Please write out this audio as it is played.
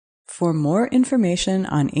For more information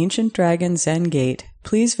on Ancient Dragon Zen Gate,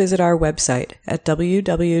 please visit our website at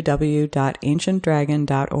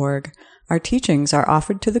www.ancientdragon.org. Our teachings are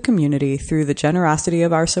offered to the community through the generosity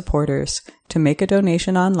of our supporters. To make a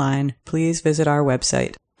donation online, please visit our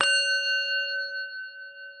website.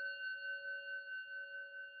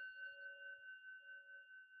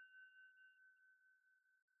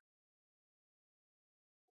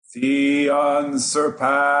 The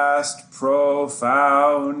unsurpassed,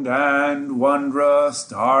 profound, and wondrous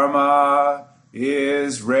Dharma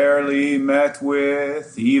is rarely met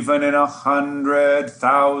with, even in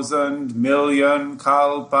 100,000 million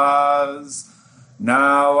kalpas.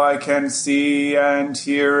 Now I can see and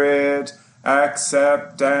hear it,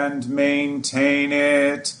 accept and maintain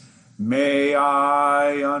it. May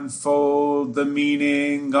I unfold the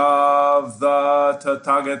meaning of the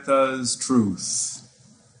Tathagata's truth.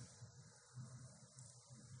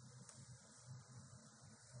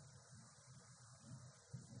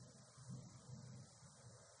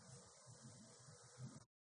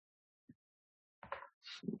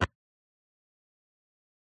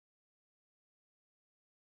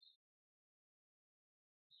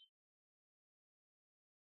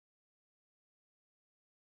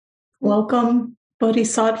 Welcome,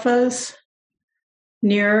 Bodhisattvas,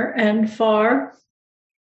 near and far.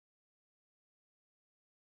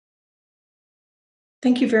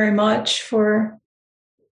 Thank you very much for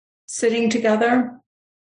sitting together,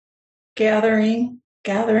 gathering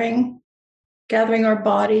our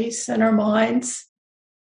bodies and our minds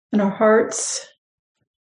and our hearts,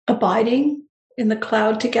 abiding in the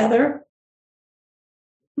cloud together.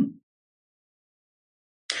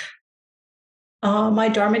 My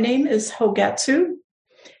Dharma name is Hogetsu.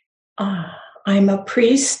 I'm a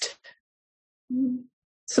priest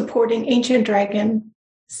supporting Ancient Dragon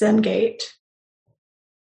Zen Gate,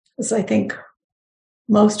 as I think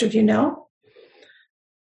most of you know.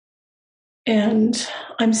 And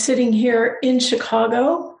I'm sitting here in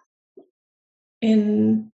Chicago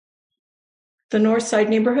in the North Side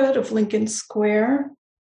neighborhood of Lincoln Square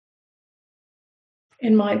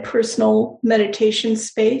in my personal meditation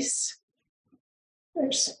space.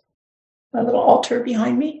 There's my little altar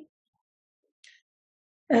behind me.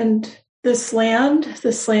 And this land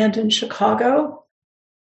in Chicago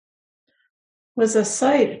was a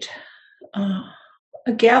site, a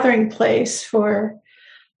gathering place for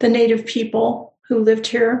the native people who lived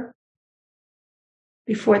here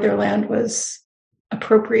before their land was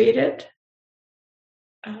appropriated,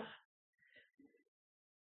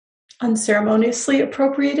 unceremoniously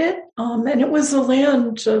appropriated. And it was a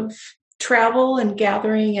land of travel and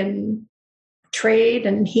gathering and trade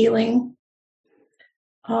and healing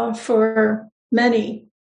for many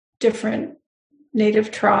different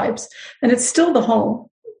native tribes. And it's still the home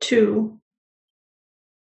to,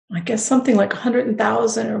 I guess, something like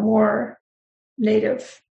 100,000 or more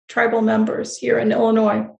native tribal members here in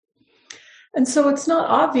Illinois. And so it's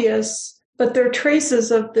not obvious, but there are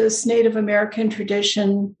traces of this Native American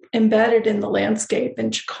tradition embedded in the landscape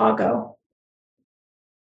in Chicago.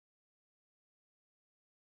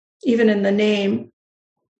 Even in the name,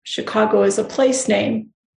 Chicago is a place name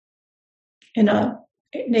in a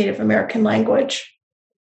Native American language,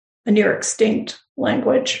 a near extinct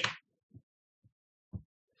language.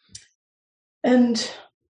 And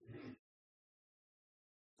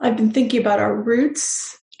I've been thinking about our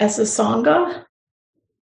roots as a Sangha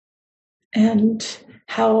and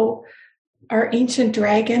how our ancient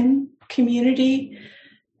dragon community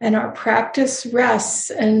and our practice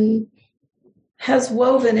rests and has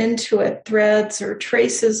woven into it threads or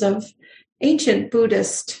traces of ancient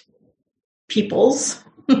Buddhist peoples,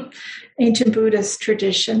 ancient Buddhist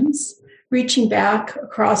traditions, reaching back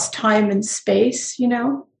across time and space,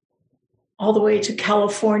 all the way to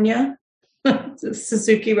California, to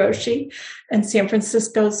Suzuki Roshi, and San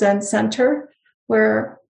Francisco Zen Center,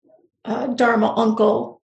 where Dharma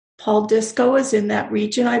uncle Paul Disco is in that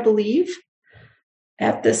region, I believe,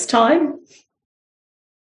 at this time.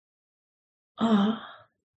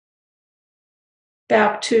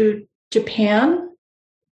 Back to Japan,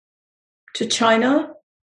 to China,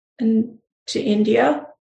 and to India,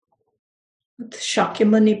 with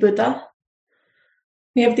Shakyamuni Buddha.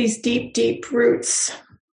 We have these deep, deep roots.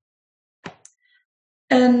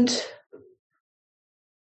 And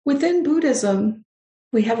within Buddhism,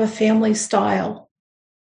 we have a family style,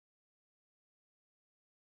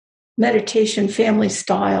 meditation family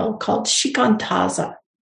style called Shikantaza.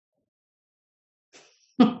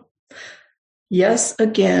 Yes,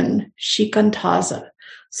 again, Shikantaza.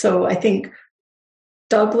 So I think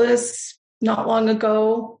Douglas, not long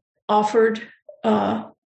ago, offered a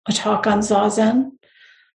talk on Zazen.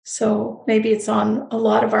 So maybe it's on a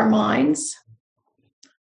lot of our minds.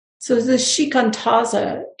 So the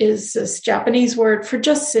shikantaza is this Japanese word for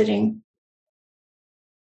just sitting,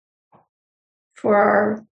 for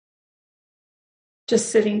our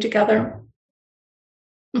just sitting together.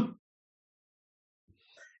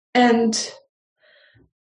 And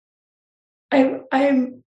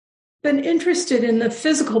I've been interested in the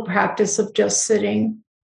physical practice of just sitting,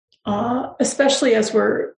 especially as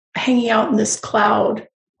we're hanging out in this cloud,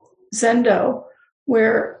 Zendo,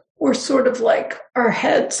 where we're sort of like our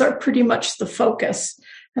heads are pretty much the focus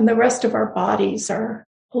and the rest of our bodies are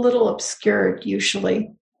a little obscured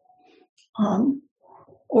usually.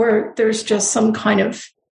 Or there's just some kind of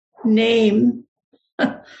name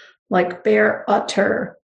like Bear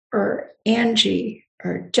Utter or Angie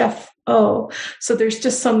or Jeff O. So there's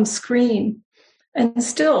just some screen. And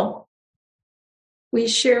still, we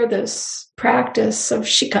share this practice of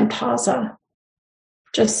shikantaza,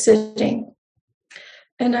 just sitting.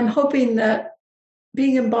 And I'm hoping that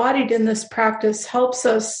being embodied in this practice helps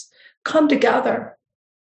us come together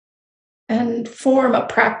and form a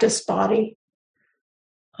practice body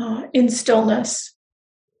in stillness.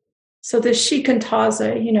 So the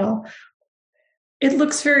shikantaza, it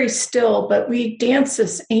looks very still, but we dance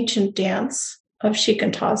this ancient dance of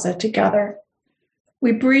shikantaza together.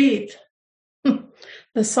 We breathe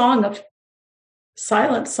the silent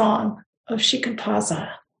song of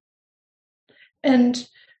shikantaza. And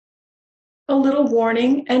a little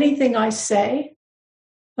warning, anything I say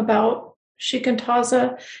about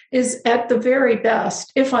shikantaza is at the very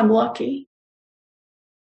best, if I'm lucky,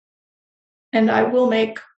 and I will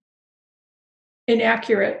make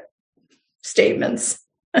inaccurate statements,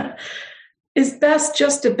 is best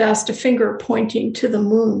just a finger pointing to the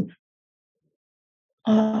moon.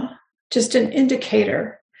 Just an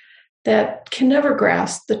indicator that can never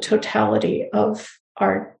grasp the totality of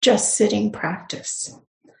our just sitting practice.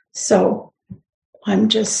 So I'm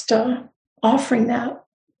just offering that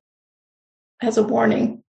as a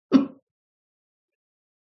warning.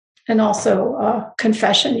 And also a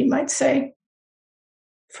confession, you might say,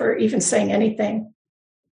 for even saying anything.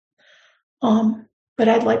 But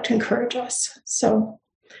I'd like to encourage us. So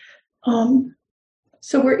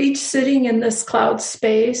we're each sitting in this cloud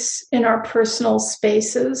space, in our personal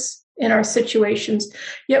spaces, in our situations,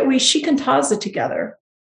 yet we shikantaza together.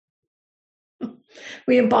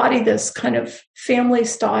 We embody this kind of family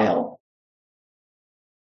style,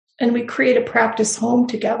 and we create a practice home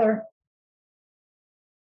together,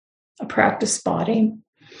 a practice body.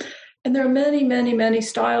 And there are many, many, many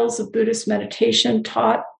styles of Buddhist meditation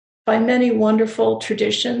taught by many wonderful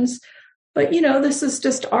traditions. But, this is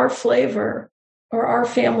just our flavor or our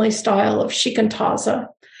family style of shikantaza,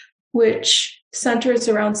 which centers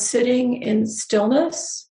around sitting in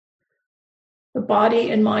stillness, the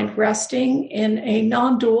body and mind resting in a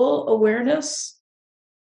non-dual awareness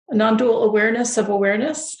of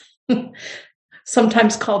awareness,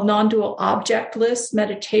 sometimes called non-dual objectless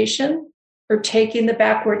meditation, or taking the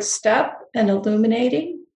backward step and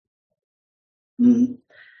illuminating.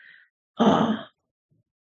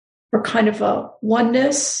 Or kind of a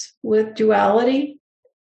oneness with duality,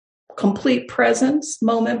 complete presence,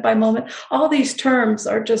 moment by moment. All these terms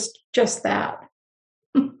are just that.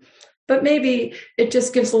 But maybe it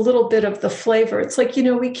just gives a little bit of the flavor. It's like,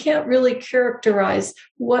 we can't really characterize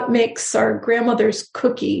what makes our grandmother's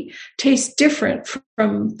cookie taste different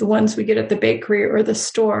from the ones we get at the bakery or the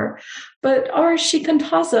store. But our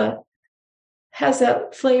shikantaza has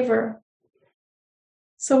that flavor.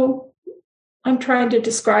 So I'm trying to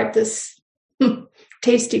describe this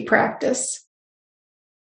tasty practice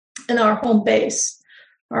in our home base,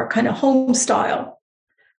 our kind of home style,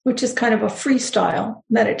 which is kind of a freestyle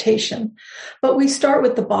meditation. But we start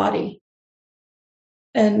with the body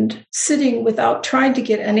and sitting without trying to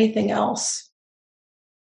get anything else.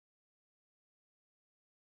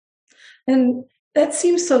 And that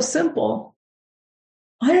seems so simple.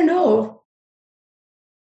 I don't know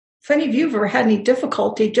if any of you have ever had any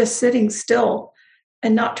difficulty just sitting still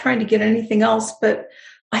and not trying to get anything else, but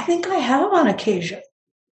I think I have on occasion.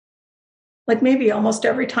 Like maybe almost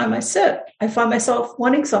every time I sit, I find myself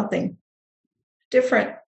wanting something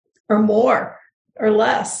different or more or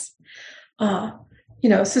less.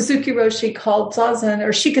 Suzuki Roshi called zazen or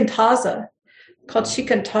shikantaza,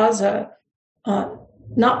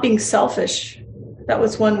 not being selfish. That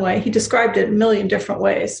was one way. He described it a million different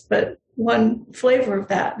ways, but one flavor of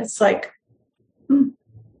that. It's like,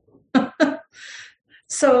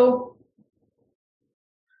 So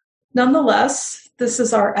nonetheless, this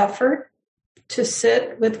is our effort to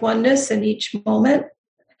sit with oneness in each moment,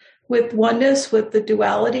 with oneness with the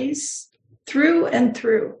dualities through and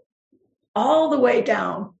through, all the way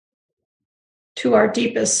down to our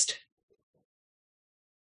deepest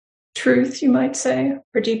truth, you might say,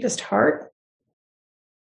 our deepest heart.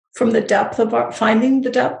 From the depth of our, finding the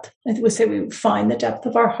depth, I would say we find the depth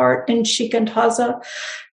of our heart in Shikantaza,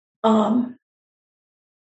 and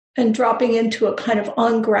dropping into a kind of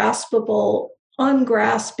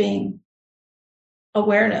ungrasping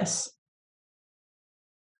awareness.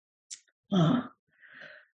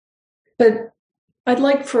 But I'd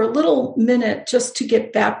like for a little minute just to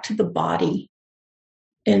get back to the body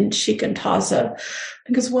in Shikantaza,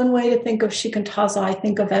 because one way to think of Shikantaza, I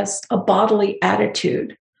think of as a bodily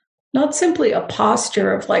attitude, not simply a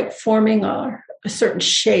posture of like forming a certain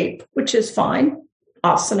shape, which is fine,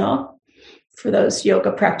 asana, for those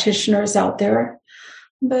yoga practitioners out there.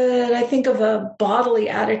 But I think of a bodily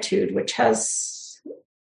attitude, which is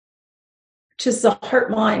the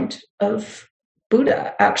heart mind of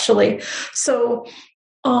Buddha, actually. So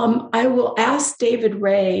I will ask David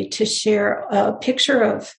Ray to share a picture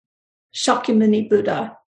of Shakyamuni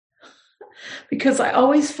Buddha, because I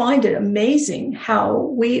always find it amazing how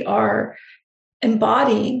we are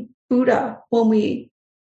embodying Buddha when we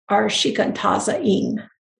are Shikantaza-ing.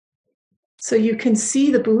 So you can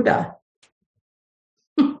see the Buddha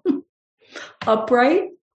upright. I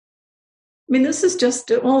mean, this is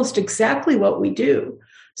just almost exactly what we do.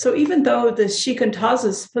 So even though the Shikantaza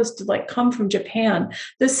is supposed to like come from Japan,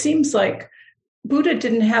 this seems like Buddha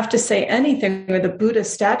didn't have to say anything, or the Buddha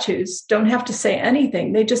statues don't have to say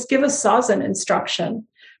anything. They just give us zazen instruction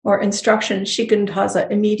in Shikantaza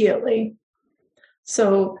immediately.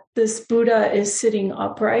 So this Buddha is sitting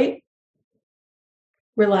upright,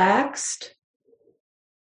 relaxed,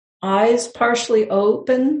 eyes partially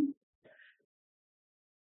open,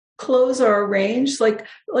 clothes are arranged like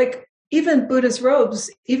even Buddha's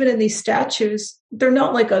robes, even in these statues, they're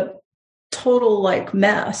not like a total like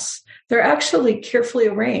mess. They're actually carefully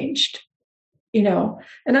arranged, And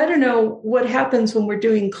I don't know what happens when we're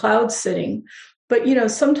doing cloud sitting, but,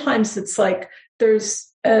 sometimes it's like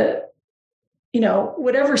there's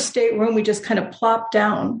whatever state we're in, we just kind of plop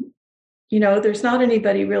down. There's not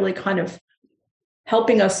anybody really kind of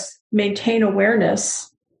helping us maintain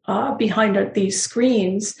awareness behind these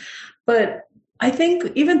screens. But I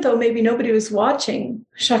think even though maybe nobody was watching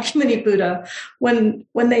Shakyamuni Buddha, when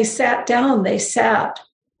they sat down, they sat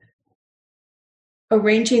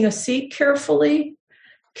arranging a seat carefully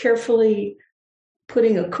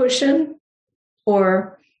putting a cushion,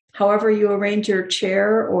 or however you arrange your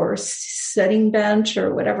chair or sitting bench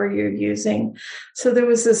or whatever you're using. So there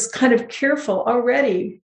was this kind of careful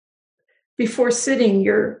already before sitting,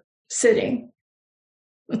 you're sitting,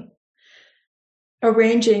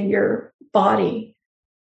 arranging your body,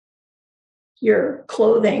 your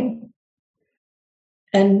clothing,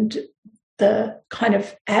 and the kind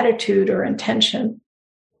of attitude or intention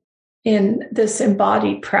in this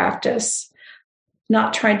embodied practice,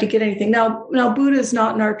 not trying to get anything. Now Buddha is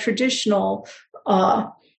not in our traditional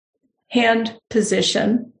hand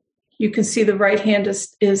position. You can see the right hand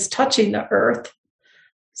is touching the earth.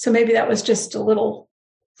 So maybe that was just a little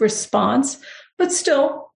response, but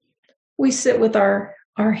still we sit with our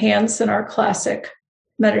hands in our classic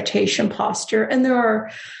meditation posture. And there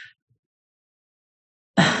are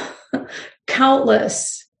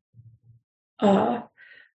countless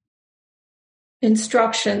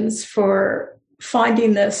instructions for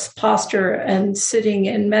finding this posture and sitting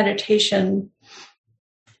in meditation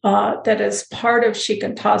that is part of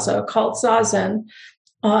Shikantaza, called Zazen,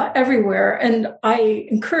 everywhere. And I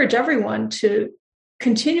encourage everyone to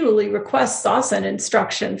continually request Zazen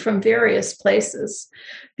instruction from various places,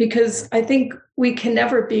 because I think we can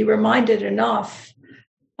never be reminded enough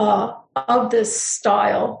of this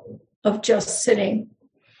style of just sitting.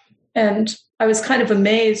 And I was kind of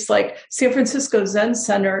amazed, like San Francisco Zen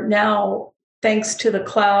Center now, thanks to the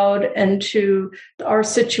cloud and to our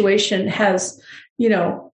situation, has,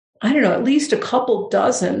 at least a couple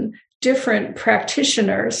dozen different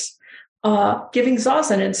practitioners giving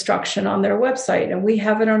Zazen instruction on their website. And we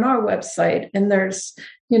have it on our website. And there's,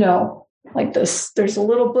 like this, there's a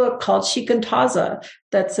little book called Shikantaza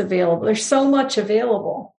that's available. There's so much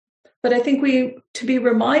available. But I think to be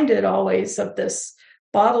reminded always of this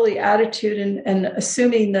bodily attitude and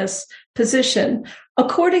assuming this position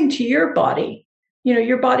according to your body.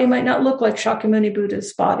 Your body might not look like Shakyamuni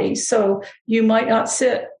Buddha's body, so you might not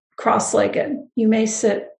sit cross-legged. You may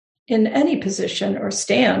sit in any position or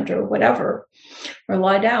stand or whatever, or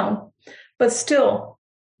lie down. But still,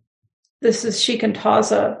 this is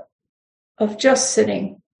Shikantaza of just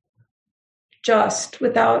sitting, just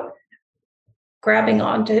without grabbing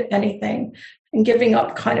onto anything and giving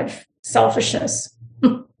up kind of selfishness.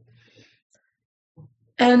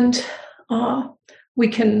 And we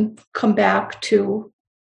can come back to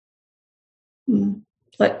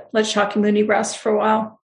let Shakyamuni rest for a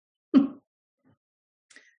while.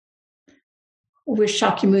 Wish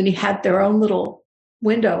Shakyamuni had their own little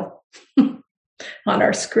window on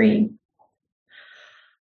our screen.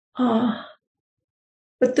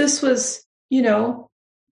 But this was,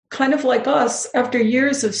 kind of like us, after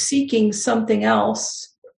years of seeking something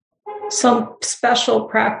else, some special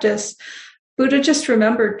practice, Buddha just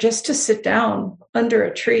remembered just to sit down under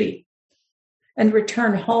a tree and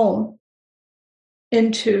return home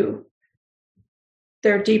into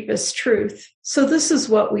their deepest truth. So this is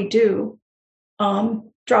what we do,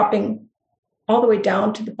 dropping all the way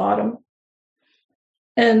down to the bottom.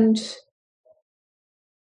 And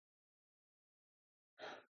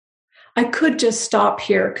I could just stop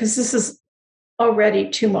here because this is already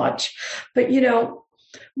too much. But,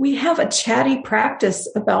 we have a chatty practice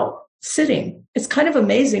about sitting. It's kind of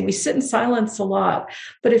amazing. We sit in silence a lot.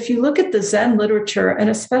 But if you look at the Zen literature, and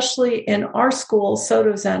especially in our school,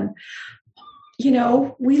 Soto Zen,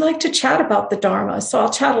 we like to chat about the Dharma. So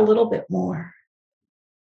I'll chat a little bit more.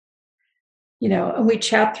 And we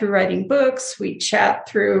chat through writing books. We chat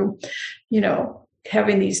through,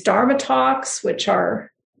 having these Dharma talks, which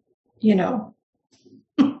are,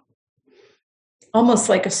 almost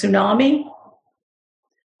like a tsunami.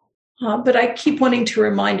 But I keep wanting to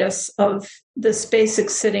remind us of this basic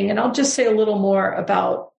sitting. And I'll just say a little more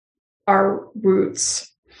about our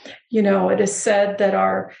roots. It is said that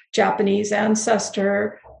our Japanese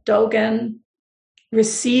ancestor, Dogen,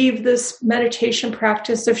 received this meditation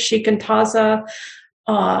practice of shikantaza,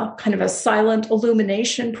 kind of a silent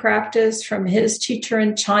illumination practice from his teacher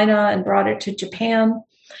in China, and brought it to Japan.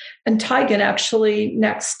 And Taigen actually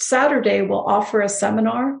next Saturday will offer a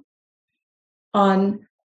seminar on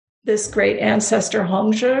this great ancestor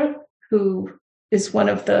Hongzhi, who is one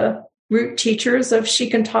of the root teachers of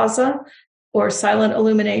shikantaza, or silent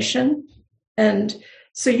illumination. And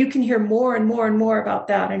so you can hear more and more and more about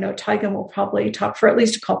that. I know Taigen will probably talk for at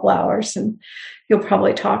least a couple hours, and you'll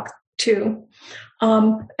probably talk too.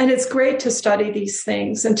 And it's great to study these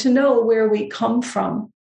things and to know where we come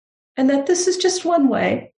from, and that this is just one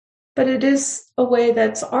way. But it is a way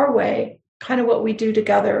that's our way, kind of what we do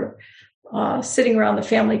together, sitting around the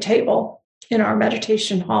family table in our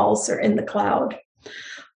meditation halls or in the cloud.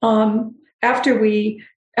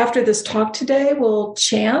 After this talk today, we'll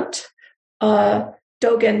chant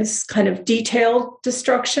Dogen's kind of detailed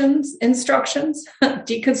instructions,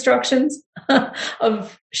 deconstructions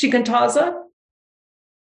of shikantaza,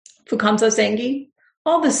 Fukanza Zengi.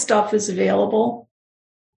 All this stuff is available,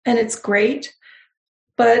 and it's great.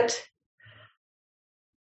 But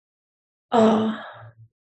I'm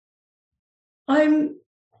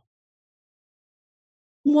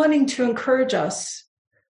wanting to encourage us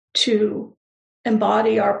to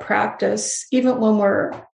embody our practice, even when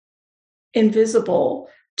we're invisible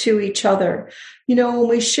to each other. When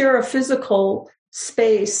we share a physical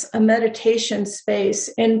space, a meditation space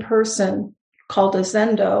in person called a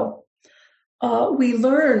zendo, we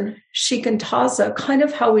learn shikantaza, kind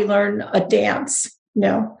of how we learn a dance.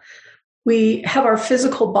 We have our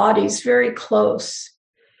physical bodies very close,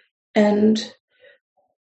 and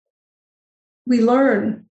we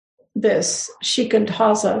learn this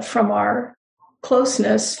shikantaza from our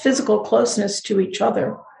physical closeness to each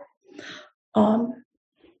other.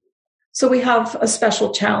 So we have a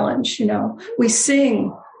special challenge. We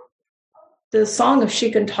sing the song of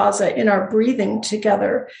shikantaza in our breathing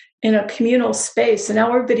together in a communal space. And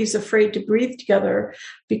now everybody's afraid to breathe together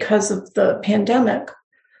because of the pandemic.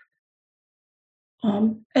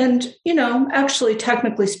 And actually,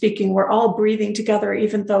 technically speaking, we're all breathing together,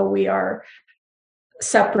 even though we are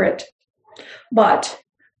separate. But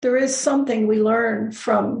there is something we learn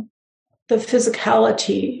from the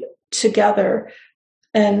physicality together.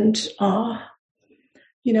 And,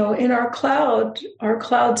 in our cloud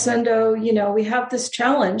zendo, we have this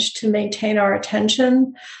challenge to maintain our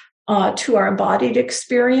attention to our embodied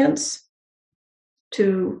experience,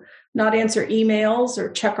 to not answer emails or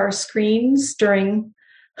check our screens during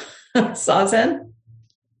Zazen.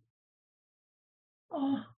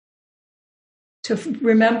 To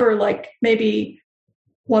remember, maybe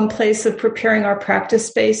one place of preparing our practice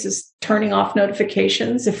space is turning off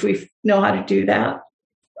notifications, if we know how to do that.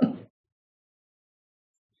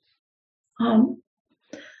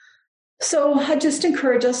 So I just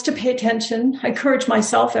encourage us to pay attention. I encourage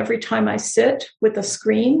myself every time I sit with a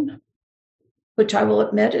screen, which I will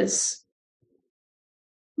admit is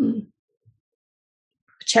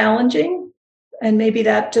challenging. And maybe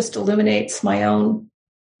that just illuminates my own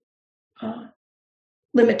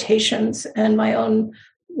limitations and my own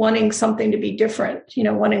wanting something to be different,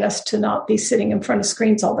 wanting us to not be sitting in front of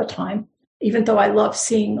screens all the time, even though I love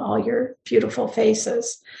seeing all your beautiful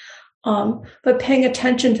faces. But paying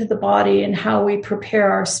attention to the body and how we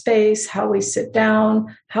prepare our space, how we sit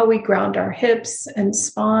down, how we ground our hips and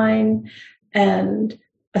spine and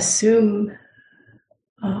assume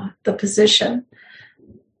the position,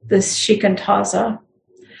 this shikantaza.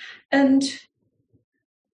 And,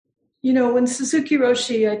 when Suzuki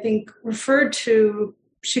Roshi, I think, referred to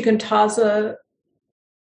shikantaza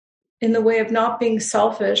in the way of not being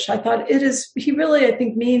selfish, I thought he really, I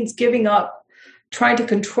think, means giving up trying to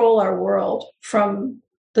control our world from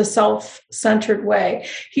the self-centered way.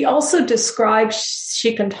 He also describes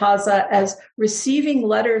shikantaza as receiving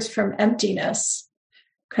letters from emptiness,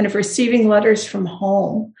 kind of receiving letters from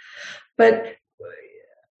home. But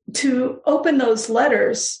to open those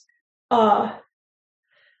letters from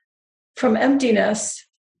emptiness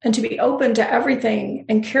and to be open to everything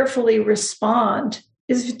and carefully respond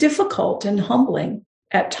is difficult and humbling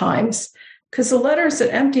at times, because the letters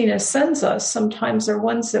that emptiness sends us sometimes are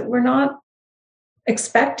ones that we're not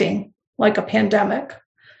expecting, like a pandemic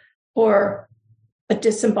or a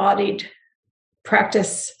disembodied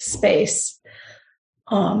practice space,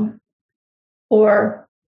 or,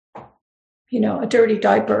 a dirty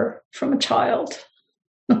diaper from a child,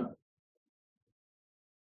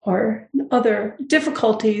 or other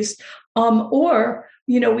difficulties, or,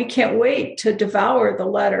 we can't wait to devour the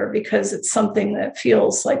letter because it's something that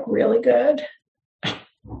feels like really good.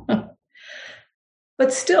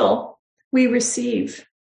 But still, we receive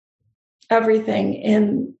everything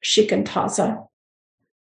in shikantaza,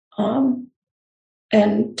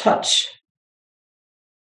 and touch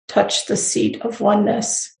the seat of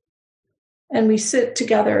oneness. And we sit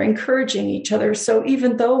together encouraging each other. So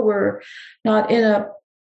even though we're not in a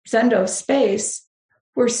Zendo space,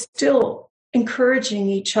 we're still encouraging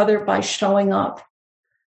each other by showing up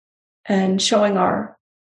and showing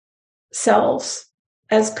ourselves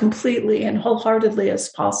as completely and wholeheartedly as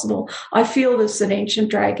possible. I feel this in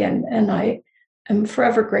Ancient Dragon, and I am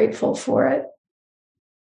forever grateful for it.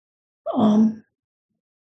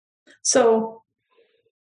 So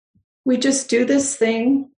we just do this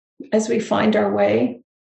thing as we find our way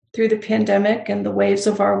through the pandemic and the waves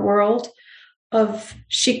of our world of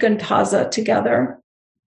shikantaza together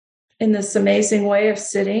in this amazing way of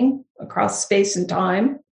sitting across space and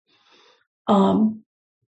time,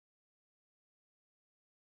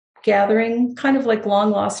 gathering kind of like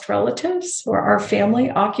long lost relatives or our family,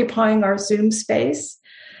 occupying our Zoom space.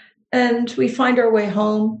 And we find our way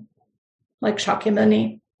home like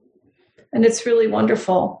Shakyamuni. And it's really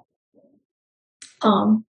wonderful.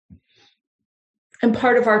 And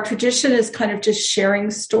part of our tradition is kind of just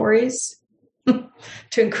sharing stories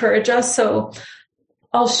to encourage us. So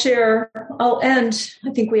I'll end,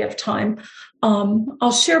 I think we have time.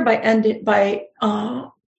 I'll share by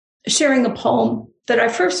sharing a poem that I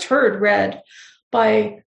first heard read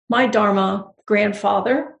by my Dharma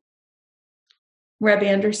grandfather, Reb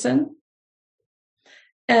Anderson.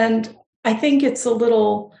 And I think it's a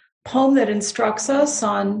little poem that instructs us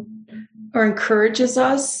on, or encourages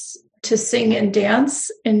us to sing and dance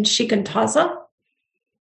in shikantaza.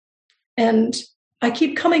 And I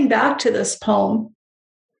keep coming back to this poem.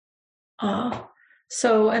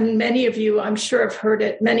 And many of you, I'm sure, have heard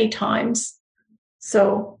it many times.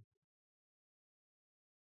 So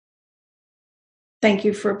thank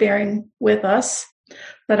you for bearing with us.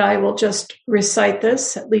 But I will just recite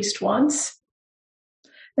this at least once.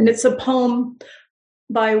 And it's a poem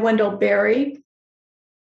by Wendell Berry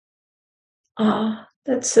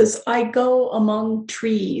that says, "I go among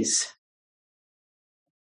trees."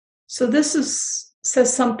 So this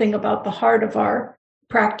says something about the heart of our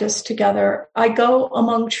practice together. I go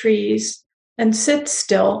among trees and sit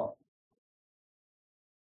still.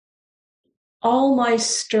 All my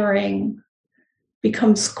stirring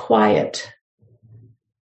becomes quiet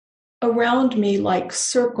around me like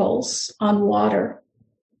circles on water.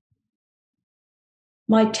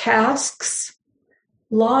 My tasks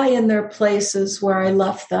lie in their places where I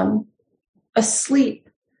left them, asleep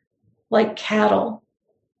like cattle.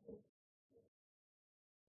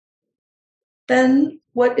 Then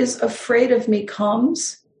what is afraid of me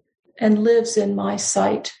comes and lives in my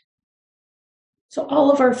sight. So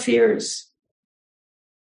all of our fears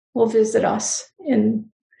will visit us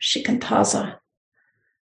in shikantaza.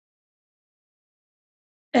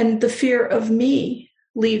 And the fear of me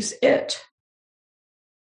leaves it.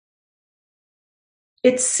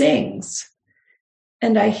 It sings,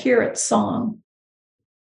 and I hear its song.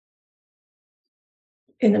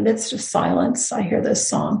 In the midst of silence, I hear this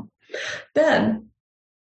song. Then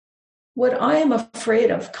what I am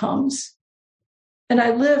afraid of comes, and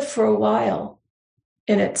I live for a while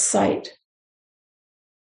in its sight.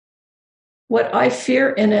 What I fear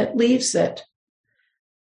in it leaves it,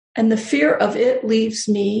 and the fear of it leaves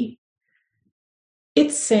me.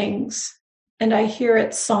 It sings, and I hear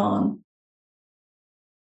its song.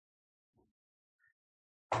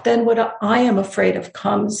 Then what I am afraid of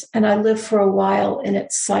comes, and I live for a while in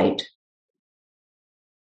its sight.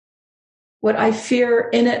 What I fear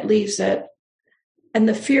in it leaves it, and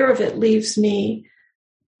the fear of it leaves me.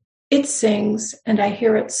 It sings, and I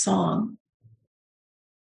hear its song.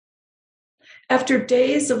 After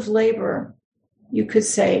days of labor, you could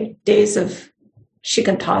say days of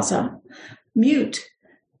shikantaza, mute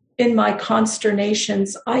in my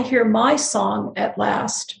consternations, I hear my song at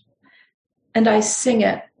last, and I sing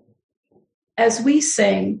it. As we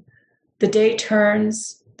sing, the day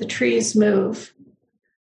turns, the trees move.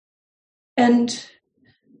 And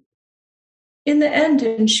in the end,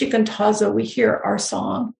 in shikantaza, we hear our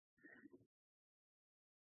song.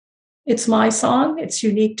 It's my song, it's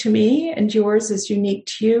unique to me, and yours is unique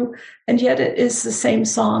to you, and yet it is the same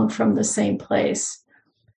song from the same place.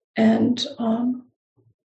 And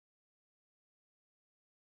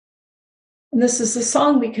this is a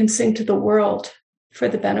song we can sing to the world for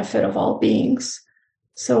the benefit of all beings.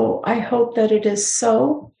 So I hope that it is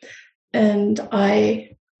so, and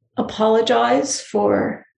I apologize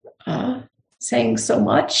for saying so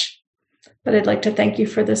much, but I'd like to thank you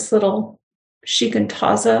for this little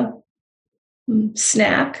shikantaza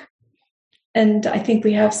snack. And I think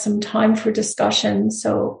we have some time for discussion.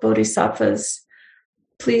 So Bodhisattvas,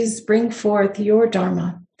 please bring forth your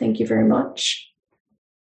Dharma. Thank you very much.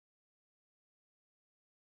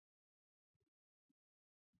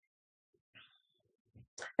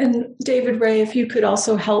 And David Ray, if you could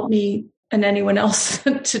also help me and anyone else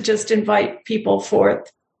to just invite people forth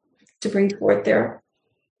to bring forth their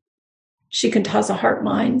shikantaza heart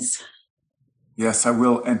minds. Yes, I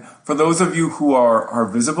will. And for those of you who are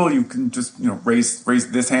visible, you can just raise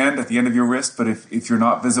this hand at the end of your wrist. But if you're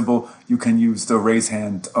not visible, you can use the raise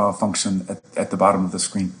hand function at the bottom of the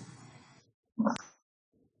screen.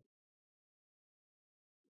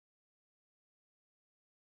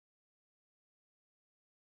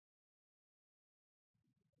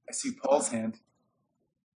 I see Paul's hand.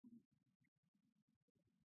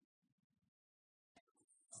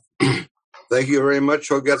 Thank you very much,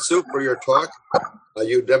 Hogetsu, for your talk.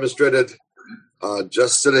 You demonstrated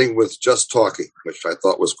just sitting with just talking, which I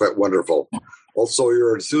thought was quite wonderful. Also,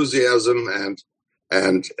 your enthusiasm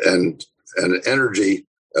and energy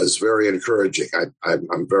is very encouraging.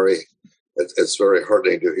 It's very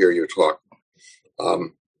heartening to hear you talk.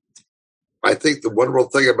 I think the wonderful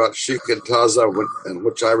thing about shikantaza, and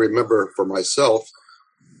which I remember for myself,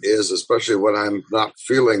 is especially when I'm not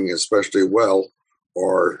feeling especially well,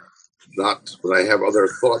 or not when I have other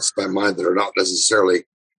thoughts in my mind that are not necessarily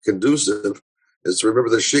conducive, is to remember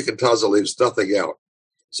that shikantaza leaves nothing out.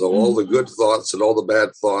 So all the good thoughts and all the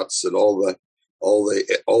bad thoughts and all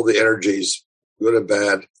the energies, good and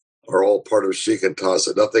bad, are all part of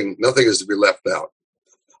shikantaza. Nothing is to be left out.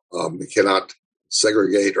 We cannot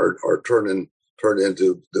segregate or turn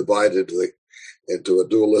into divide into a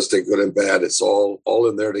dualistic good and bad. It's all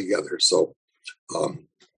in there together. So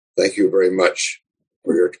thank you very much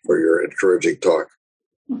for your encouraging talk.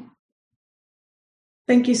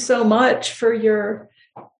 Thank you so much for your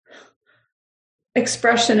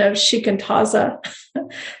expression of shikantaza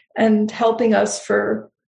and helping us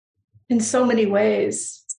in so many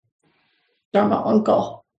ways, Dharma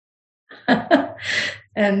uncle.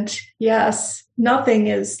 And yes, nothing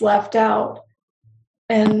is left out.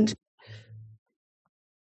 And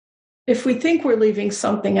if we think we're leaving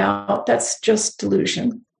something out, that's just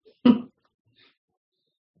delusion.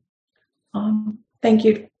 Thank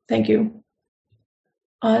you.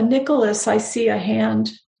 Nicholas, I see a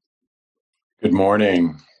hand. Good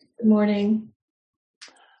morning. Good morning.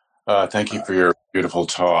 Thank you for your beautiful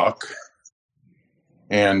talk.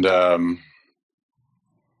 And I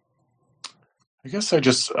guess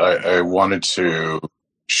I wanted to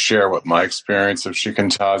share what my experience of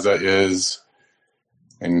shikantaza is,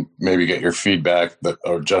 and maybe get your feedback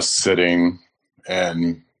or just sitting.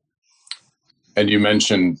 And you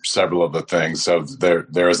mentioned several of the things. So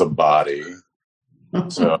there is a body.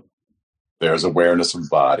 So there's awareness of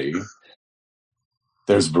body.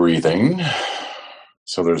 There's breathing.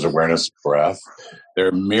 So there's awareness of breath. There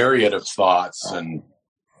are myriad of thoughts and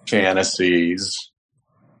fantasies.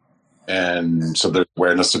 And so there's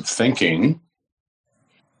awareness of thinking.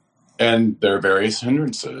 And there are various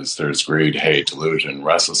hindrances. There's greed, hate, delusion,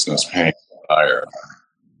 restlessness, pain, desire.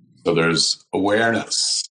 So there's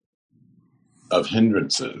awareness. of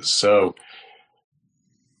hindrances. So,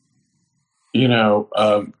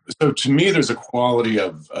 so to me, there's a quality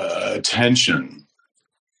of attention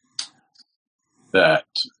that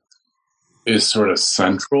is sort of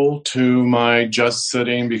central to my just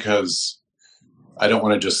sitting, because I don't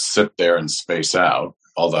want to just sit there and space out,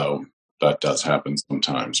 although that does happen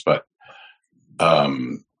sometimes. But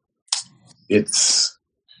it's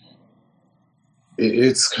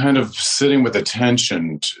kind of sitting with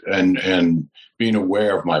attention and being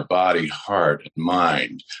aware of my body, heart, and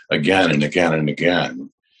mind again and again and again.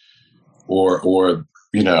 Or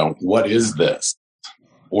what is this?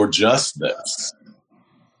 Or just this?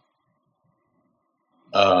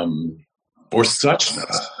 Or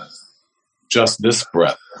suchness. Just this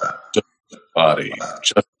breath, just this body,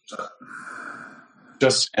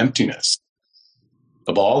 just emptiness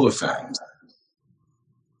of all the things.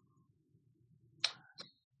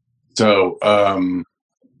 So,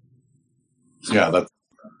 that's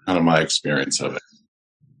kind of my experience of it.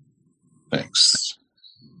 Thanks.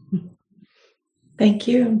 Thank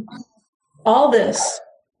you. All this,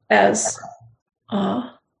 as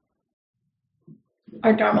our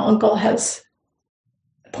Dharma uncle has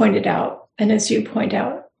pointed out, and as you point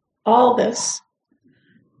out, all this.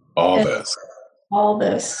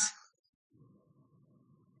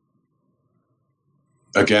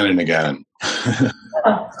 Again and again.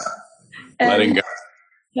 Letting go.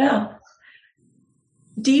 Yeah.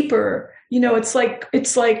 Deeper. It's like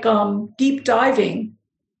deep diving.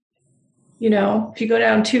 If you go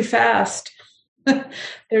down too fast,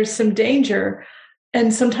 there's some danger.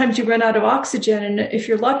 And sometimes you run out of oxygen. And if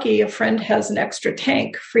you're lucky, a friend has an extra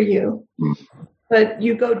tank for you. But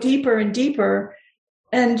you go deeper and deeper.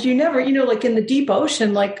 And you never, like in the deep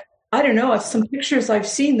ocean, like, I don't know, some pictures I've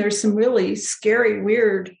seen, there's some really scary,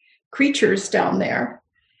 weird creatures down there.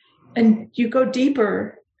 And you go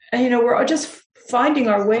deeper. And, we're just finding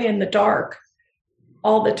our way in the dark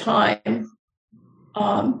all the time.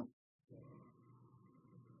 And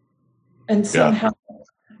somehow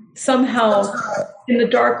in the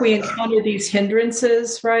dark, we encounter these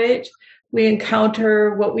hindrances, right? We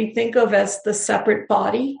encounter what we think of as the separate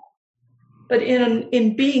body. But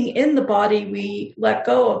in being in the body, we let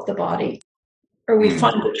go of the body, or we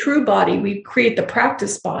find the true body. We create the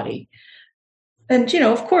practice body. And,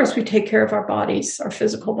 of course, we take care of our bodies, our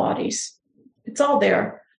physical bodies. It's all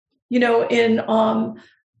there. In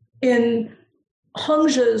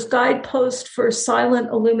Hongzhe's guidepost for silent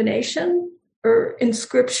illumination or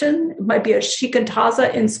inscription, it might be a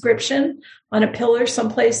Shikantaza inscription on a pillar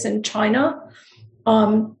someplace in China.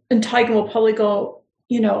 And Taigen will probably go,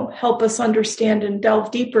 help us understand and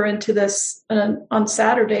delve deeper into this on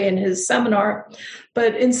Saturday in his seminar.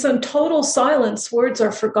 But in some total silence, words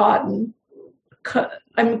are forgotten.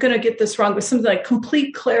 I'm going to get this wrong, but something like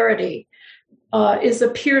complete clarity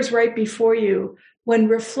appears right before you. When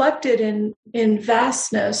reflected in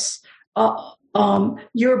vastness,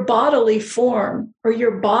 your bodily form or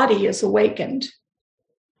your body is awakened.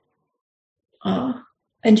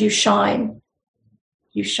 And you shine.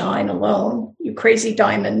 You shine alone, you crazy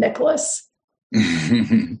diamond Nicholas.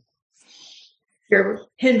 Your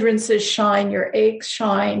hindrances shine, your aches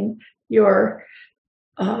shine, your...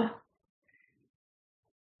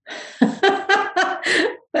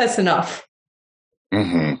 That's enough.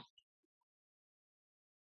 Mm-hmm.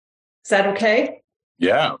 Is that okay?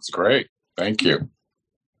 Yeah, it's great. Thank you.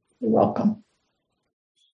 You're welcome.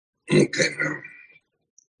 Okay.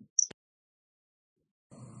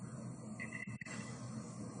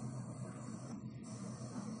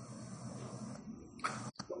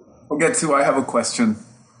 Hogetsu, I have a question.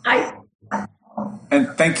 And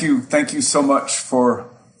thank you so much for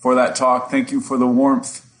that talk. Thank you for the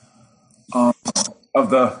warmth of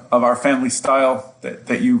our family style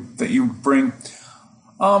that you bring.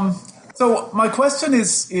 So my question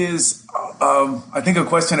is I think a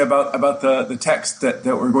question about the text that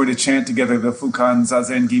we're going to chant together, the Fukan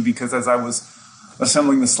Zazengi, because as I was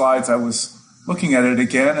assembling the slides, I was looking at it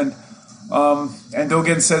again, and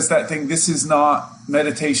Dogen says that thing. This is not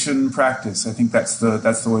meditation practice. I think that's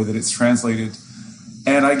the way that it's translated,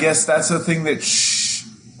 and I guess that's a thing that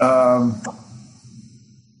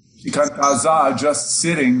Shikantaza, just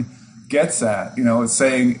sitting, gets at. It's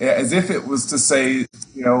saying as if it was to say,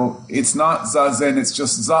 it's not zazen, it's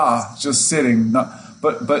just just sitting.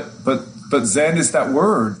 But zen is that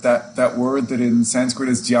word that in Sanskrit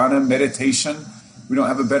is dhyana, meditation. We don't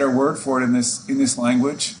have a better word for it in this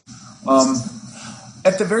language.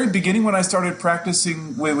 At the very beginning, when I started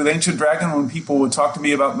practicing with Ancient Dragon, when people would talk to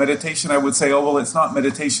me about meditation, I would say, "Oh, well, it's not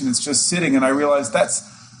meditation; it's just sitting." And I realized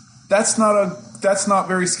that's not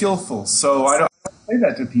very skillful. So I say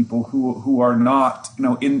that to people who are not,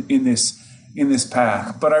 in this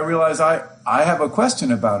path. But I realize I have a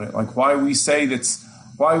question about it, like why we say it's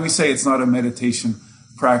not a meditation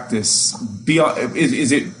practice. Beyond,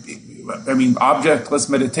 is it? I mean, objectless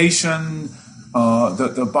meditation,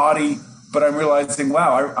 the body. But I'm realizing,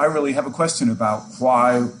 wow, I really have a question about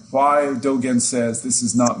why Dogen says this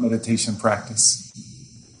is not meditation practice.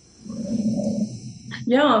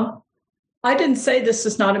 Yeah, I didn't say this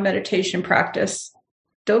is not a meditation practice.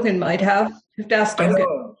 Dogen might have. You have to ask Dogen. I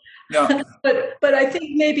know. Yeah. but I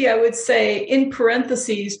think maybe I would say in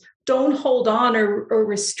parentheses, don't hold on or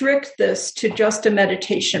restrict this to just a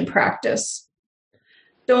meditation practice.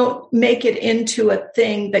 Don't make it into a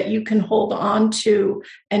thing that you can hold on to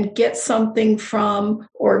and get something from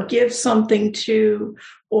or give something to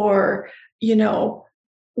or,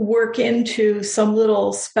 work into some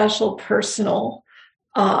little special personal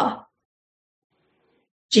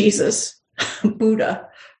Jesus, Buddha,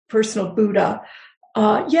 personal Buddha.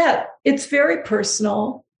 Yeah, it's very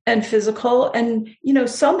personal and physical. And,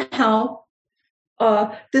 somehow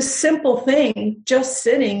this simple thing, just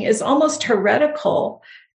sitting, is almost heretical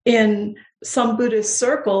in some Buddhist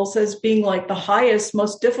circles as being like the highest,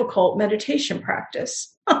 most difficult meditation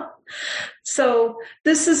practice. So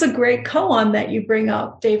this is a great koan that you bring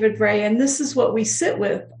up, David Ray, and this is what we sit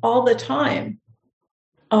with all the time.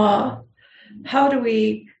 How do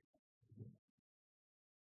we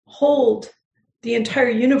hold the entire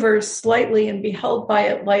universe lightly and be held by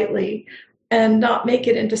it lightly and not make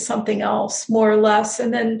it into something else, more or less,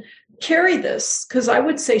 and then carry this? Because I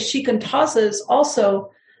would say shikantaza is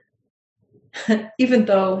also, even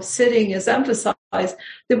though sitting is emphasized,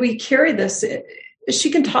 that we carry this.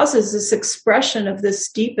 Shikantaza is this expression of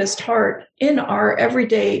this deepest heart in our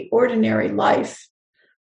everyday, ordinary life.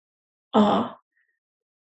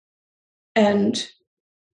 And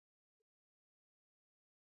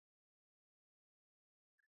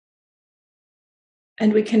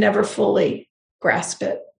we can never fully grasp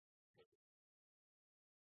it.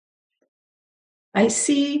 I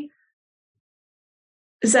see.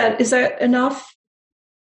 Is that enough?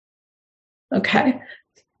 Okay.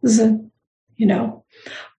 This is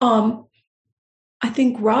I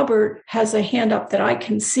think Robert has a hand up that I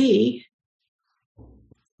can see.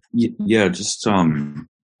 Yeah, just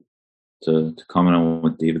to comment on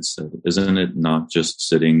what David said, isn't it not just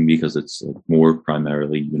sitting because it's more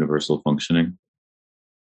primarily universal functioning?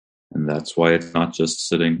 And that's why it's not just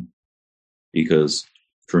sitting, because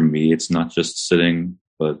for me, it's not just sitting,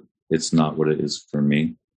 but it's not what it is for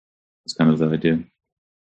me. It's kind of the idea.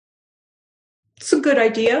 It's a good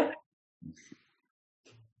idea.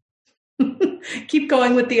 Keep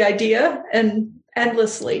going with the idea and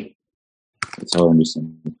endlessly. That's how I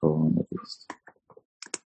understand the poem, at least.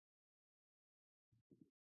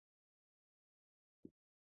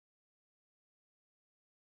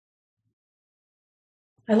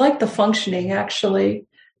 I like the functioning, actually,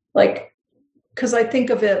 because I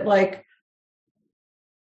think of it like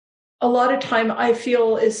a lot of time I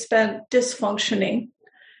feel is spent dysfunctioning,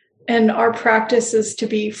 and our practice is to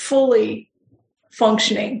be fully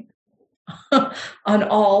functioning on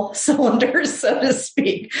all cylinders, so to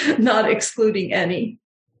speak, not excluding any.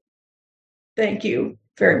 Thank you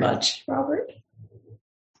very much, Robert.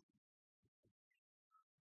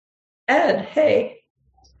 Ed, hey.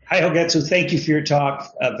 Hi, Hogetsu. Thank you for your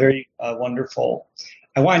talk. Very wonderful.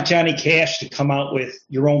 I want Johnny Cash to come out with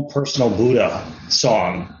Your Own Personal Buddha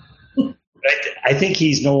song. I think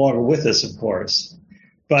he's no longer with us, of course.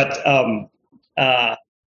 But I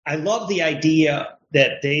love the idea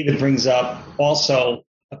that David brings up also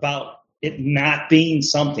about it not being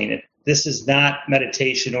something. This is not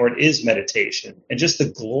meditation, or it is meditation. And just the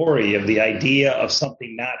glory of the idea of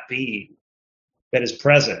something not being that is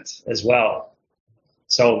present as well.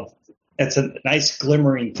 So it's a nice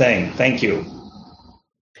glimmering thing. Thank you.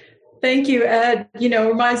 Thank you, Ed. It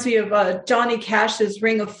reminds me of Johnny Cash's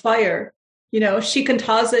Ring of Fire.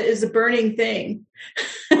 Shikantaza is a burning thing.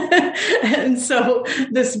 And so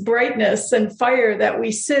this brightness and fire that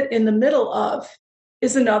we sit in the middle of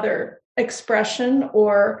is another expression,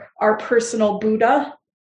 or our personal Buddha.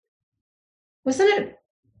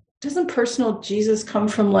 Doesn't personal Jesus come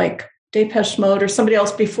from like Depeche Mode or somebody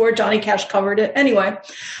else before Johnny Cash covered it? Anyway,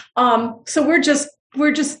 so we're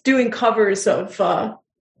just doing covers of the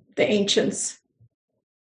ancients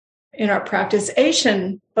in our practice.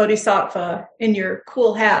 Asian Bodhisattva in your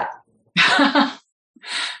cool hat.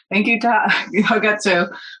 Thank you, Hogetsu.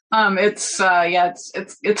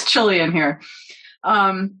 It's chilly in here.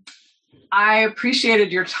 I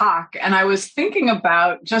appreciated your talk, and I was thinking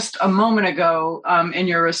about just a moment ago in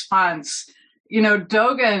your response,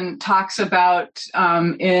 Dogen talks about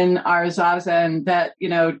in our Zazen that,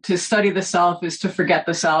 to study the self is to forget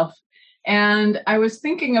the self. And I was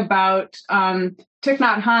thinking about Thich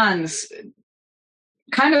Nhat Hanh's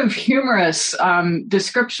kind of humorous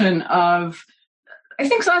description of, I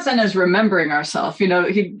think Zazen is remembering ourselves. I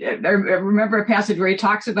remember a passage where he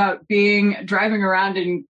talks about driving around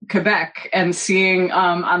in Quebec and seeing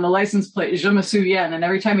on the license plate, Je me souviens. And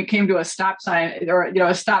every time he came to a stop sign or,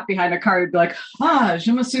 a stop behind a car, he'd be like,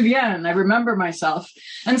 je me souviens. I remember myself.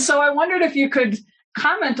 And so I wondered if you could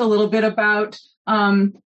comment a little bit about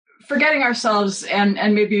forgetting ourselves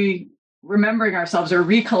and maybe remembering ourselves or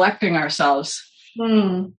recollecting ourselves.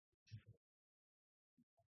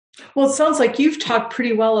 Well, it sounds like you've talked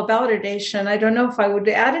pretty well about it, Aishan. I don't know if I would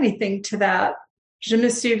add anything to that. Je me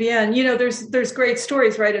souviens. There's great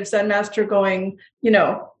stories, right, of Zen master going,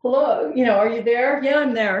 hello, are you there? Yeah,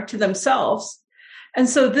 I'm there, to themselves. And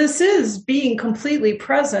so this is being completely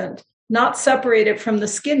present, not separated from the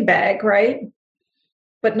skin bag, right?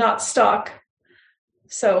 But not stuck.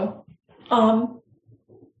 So,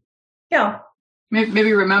 yeah.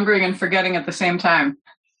 Maybe remembering and forgetting at the same time.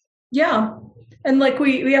 Yeah. And like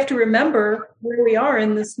we have to remember where we are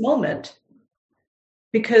in this moment,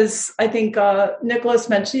 because I think Nicholas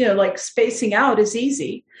mentioned, like spacing out is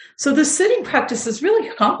easy. So the sitting practice is really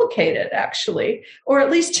complicated, actually, or at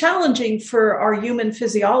least challenging for our human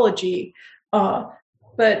physiology.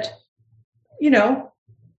 But,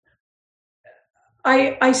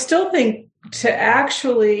 I still think to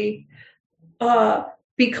actually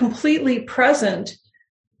be completely present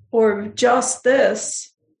or just this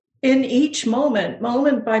in each moment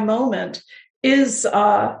by moment is,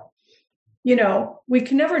 we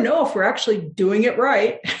can never know if we're actually doing it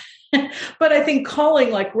right. But I think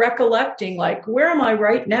calling, like recollecting, like, where am I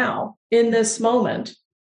right now in this moment,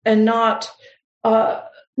 and not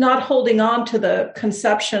holding on to the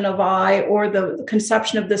conception of I or the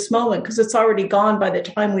conception of this moment, because it's already gone by the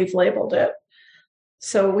time we've labeled it.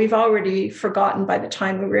 So we've already forgotten by the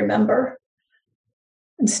time we remember.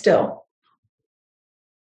 And still.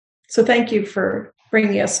 So thank you for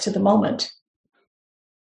bringing us to the moment.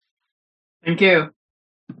 Thank you.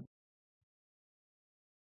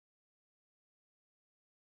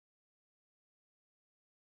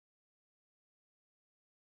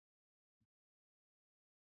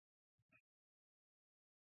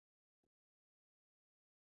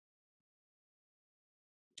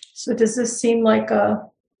 So does this seem like a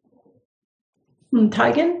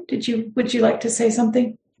Taigen? Would you like to say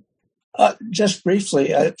something? Just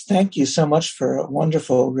briefly, thank you so much for a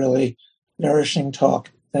wonderful, really nourishing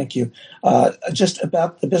talk. Thank you. Just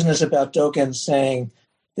about the business about Dogen saying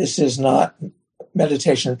this is not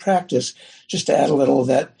meditation practice, just to add a little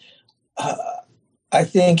that I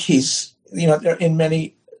think he's, there in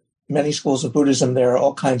many schools of Buddhism, there are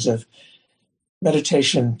all kinds of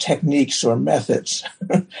meditation techniques or methods.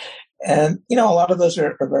 And, a lot of those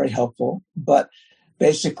are very helpful, but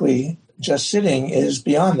basically just sitting is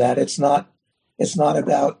beyond that. It's not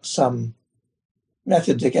about some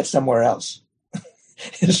method to get somewhere else.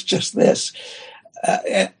 It's just this.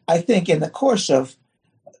 I think in the course of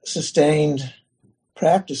sustained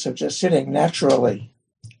practice of just sitting naturally,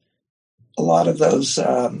 a lot of those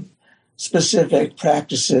specific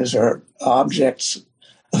practices or objects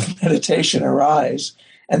of meditation arise,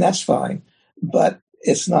 and that's fine. But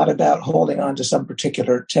it's not about holding on to some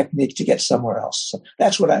particular technique to get somewhere else. So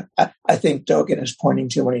that's what I think Dogen is pointing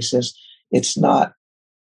to when he says it's not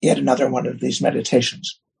yet another one of these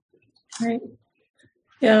meditations. Right.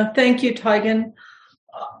 Yeah. Thank you, Taigen.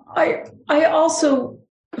 I also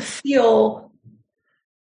feel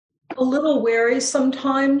a little wary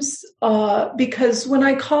sometimes because when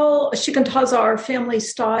I call Shikantaza our family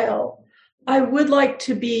style, I would like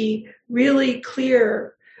to be really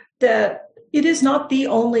clear that it is not the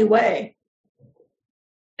only way.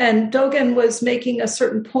 And Dogen was making a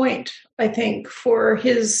certain point, I think, for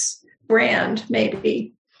his brand,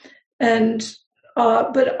 maybe. And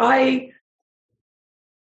but I've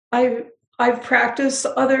practiced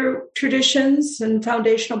other traditions and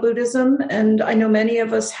foundational Buddhism, and I know many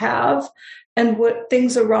of us have, and what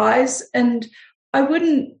things arise. And I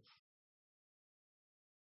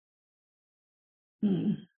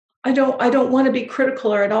don't want to be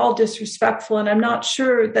critical or at all disrespectful. And I'm not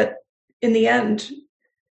sure that in the end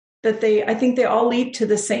that I think they all lead to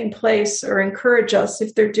the same place or encourage us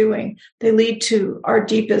if they're doing. They lead to our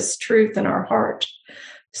deepest truth in our heart.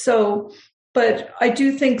 So, but I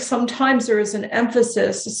do think sometimes there is an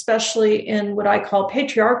emphasis, especially in what I call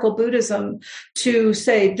patriarchal Buddhism, to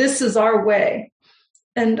say, this is our way.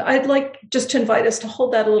 And I'd like just to invite us to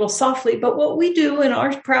hold that a little softly. But what we do in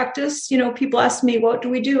our practice, people ask me, what do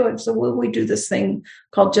we do? And so we do this thing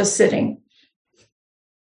called just sitting.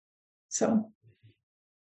 So,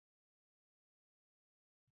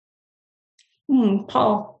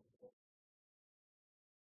 Paul.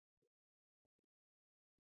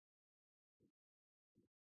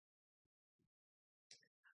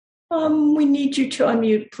 We need you to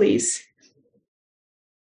unmute, please.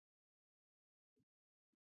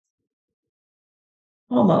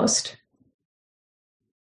 Almost.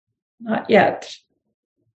 Not yet.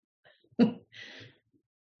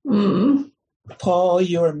 Paul,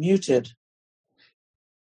 you're muted.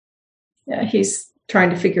 Yeah, he's trying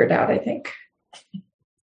to figure it out, I think.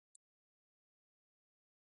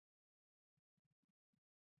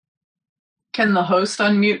 Can the host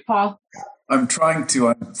unmute, Paul? I'm trying to.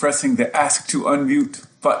 I'm pressing the ask to unmute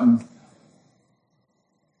button.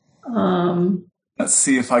 Let's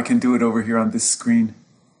see if I can do it over here on this screen.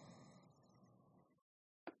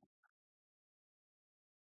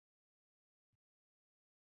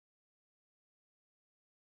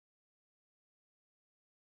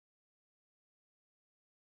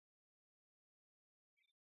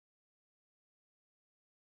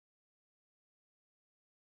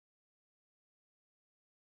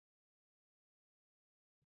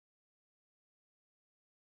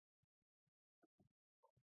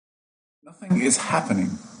 Nothing is happening.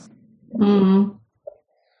 Well,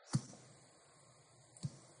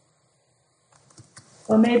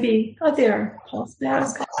 maybe, there, Paul's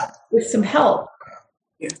ask with some help.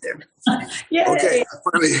 Yay. Okay,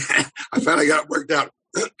 I finally got it worked out.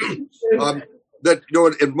 That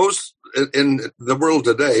in the world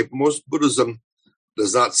today, most Buddhism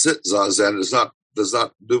does not sit zazen, does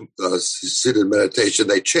not do seated meditation.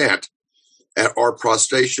 They chant or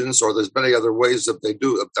prostrations, or there's many other ways that they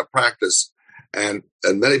do the practice, and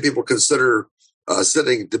many people consider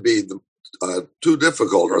sitting to be too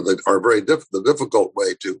difficult, or the difficult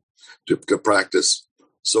way to practice.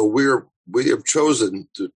 So we have chosen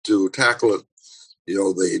to tackle it,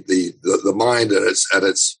 the mind at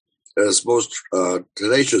its most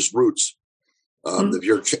tenacious roots. If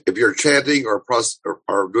you're chanting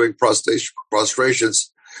or doing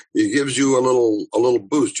prostrations, it gives you a little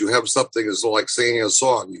boost. You have something that's like singing a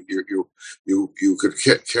song. You could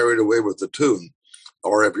get carried away with the tune,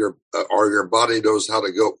 or if your body knows how to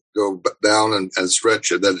go down and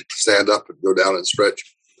stretch, and then stand up and go down and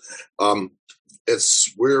stretch.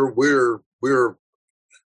 We're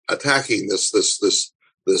attacking this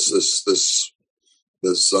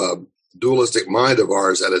dualistic mind of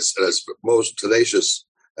ours at its most tenacious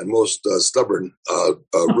and most stubborn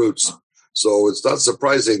roots. So it's not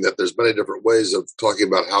surprising that there's many different ways of talking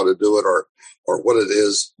about how to do it or what it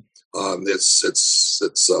is.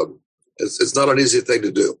 It's not an easy thing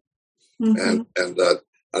to do, and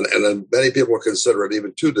many people consider it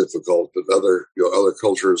even too difficult with other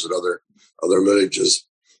cultures and other lineages.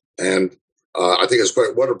 And I think it's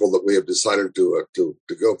quite wonderful that we have decided to go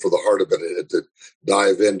for the heart of it and to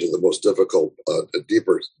dive into the most difficult,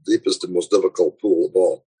 deepest and most difficult pool of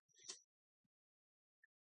all.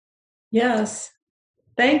 Yes.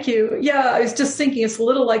 Thank you. Yeah, I was just thinking it's a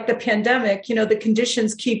little like the pandemic. The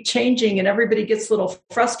conditions keep changing and everybody gets a little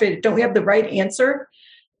frustrated. Don't we have the right answer?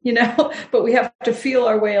 But we have to feel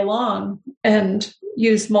our way along and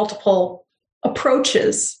use multiple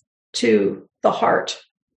approaches to the heart.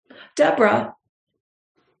 Deborah.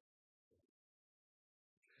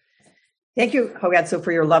 Thank you, Hogetsu,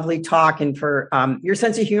 for your lovely talk and for your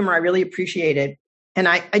sense of humor. I really appreciate it. And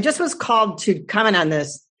I just was called to comment on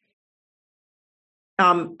this.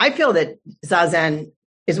 I feel that Zazen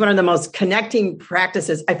is one of the most connecting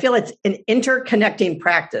practices. I feel it's an interconnecting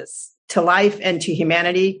practice to life and to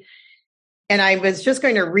humanity. And I was just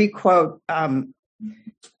going to requote, let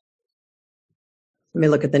me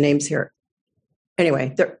look at the names here.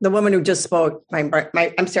 Anyway, the woman who just spoke,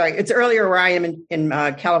 I'm sorry, it's earlier where I am in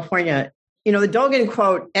California. The Dogen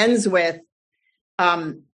quote ends with,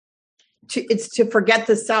 it's to forget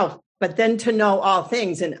the self, but then to know all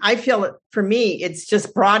things. And I feel for me, it's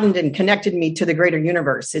just broadened and connected me to the greater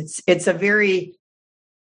universe. It's a very,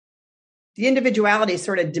 the individuality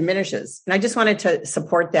sort of diminishes. And I just wanted to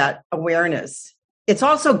support that awareness. It's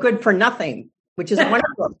also good for nothing, which is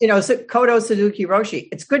wonderful. Kodo Suzuki Roshi,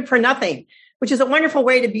 it's good for nothing, which is a wonderful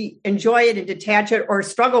way to enjoy it and detach it or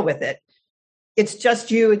struggle with it. It's just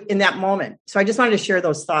you in that moment. So I just wanted to share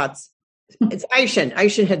those thoughts. It's Aishin.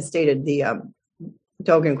 Aishin had stated the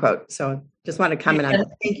Dogen quote. So just want to comment on it.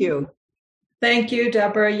 Thank you. Thank you,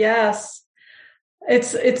 Deborah. Yes.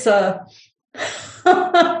 It's a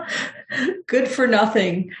good for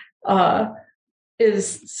nothing.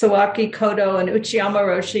 is Sawaki Kodo and Uchiyama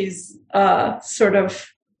Roshi's sort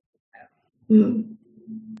of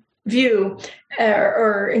view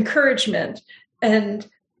or encouragement, and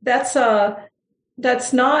that's not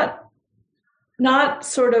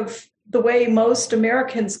sort of the way most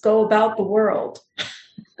Americans go about the world.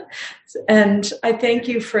 And I thank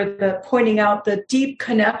you for the pointing out the deep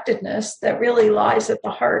connectedness that really lies at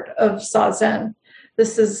the heart of Zazen.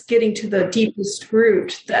 This is getting to the deepest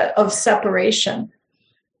root of separation.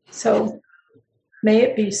 So may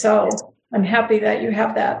it be so. I'm happy that you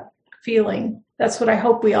have that feeling. That's what I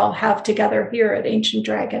hope we all have together here at Ancient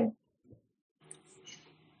Dragon.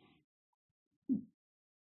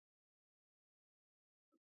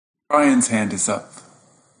 Brian's hand is up.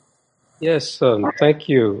 Yes, thank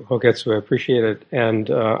you, Hogetsu. I appreciate it. And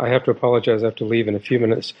I have to apologize. I have to leave in a few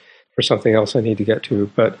minutes for something else I need to get to.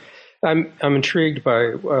 But I'm intrigued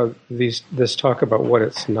by this talk about what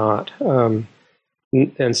it's not. And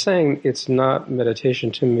saying it's not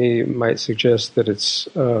meditation to me might suggest that it's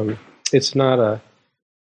not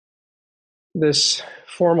this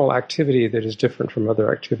formal activity that is different from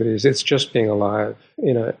other activities. It's just being alive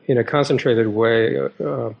in a concentrated way,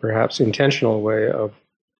 perhaps intentional way of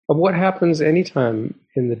what happens anytime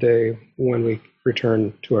in the day when we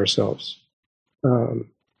return to ourselves. And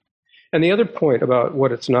the other point about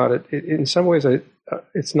what it's not, in some ways,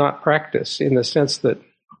 it's not practice in the sense that,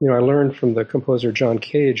 I learned from the composer John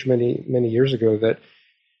Cage many, many years ago that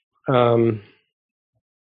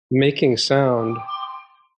making sound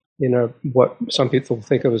in what some people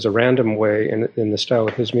think of as a random way in the style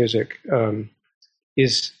of his music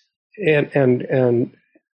is and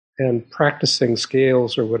practicing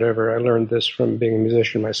scales or whatever. I learned this from being a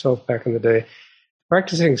musician myself back in the day.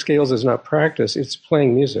 Practicing scales is not practice, it's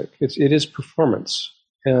playing music. It is performance.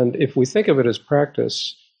 And if we think of it as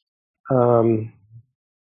practice,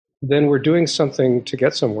 then we're doing something to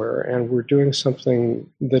get somewhere, and we're doing something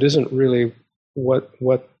that isn't really what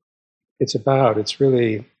it's about. It's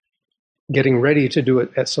really getting ready to do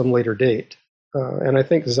it at some later date. And I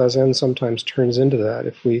think Zazen sometimes turns into that.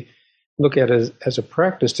 If we look at it as a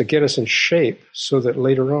practice to get us in shape so that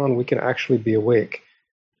later on we can actually be awake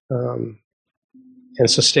and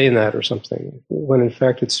sustain that or something, when in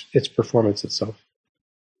fact it's performance itself.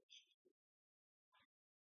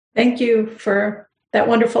 Thank you for that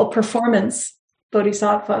wonderful performance,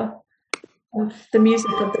 Bodhisattva, of the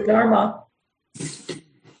music of the Dharma.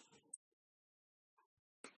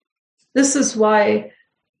 This is why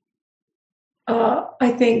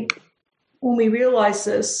I think when we realize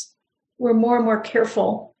this, we're more and more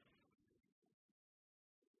careful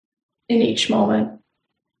in each moment,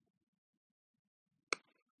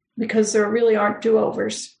 because there really aren't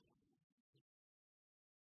do-overs.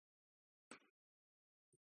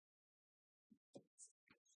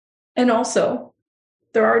 And also,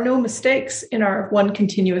 there are no mistakes in our one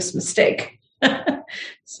continuous mistake.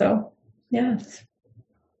 So, yes,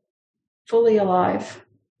 fully alive.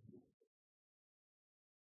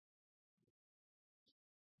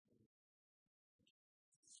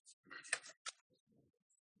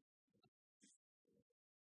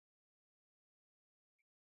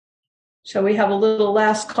 Shall we have a little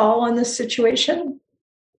last call on this situation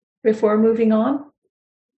before moving on?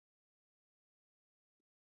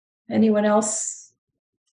 Anyone else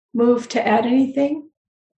move to add anything?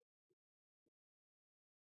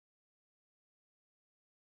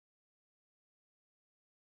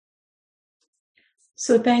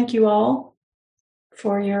 So thank you all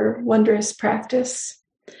for your wondrous practice.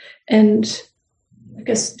 And I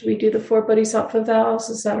guess, do we do the 4 Bodhisattva vows?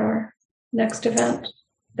 Is that our next event?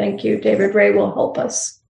 Thank you. David Ray will help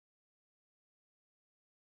us.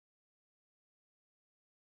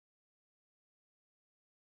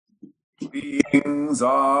 Beings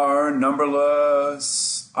are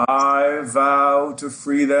numberless, I vow to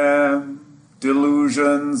free them.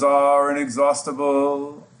 Delusions are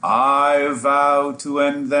inexhaustible, I vow to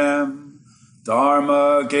end them.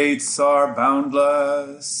 Dharma gates are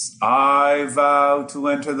boundless, I vow to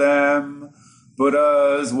enter them.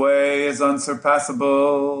 Buddha's way is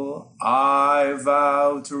unsurpassable, I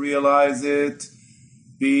vow to realize it.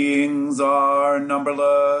 Beings are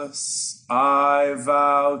numberless, I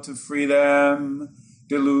vow to free them.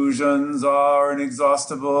 Delusions are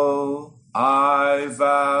inexhaustible, I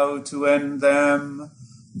vow to end them.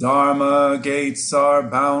 Dharma gates are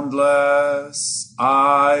boundless,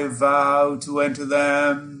 I vow to enter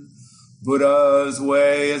them. Buddha's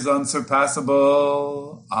way is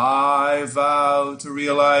unsurpassable, I vow to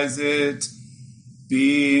realize it.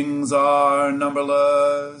 Beings are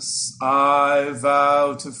numberless, I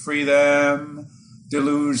vow to free them.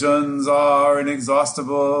 Delusions are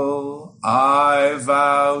inexhaustible. I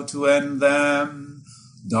vow to end them.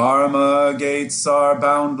 Dharma gates are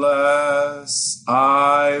boundless.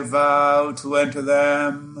 I vow to enter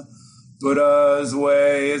them. Buddha's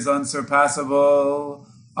way is unsurpassable.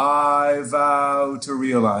 I vow to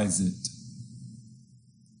realize it.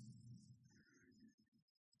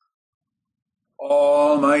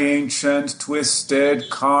 All my ancient twisted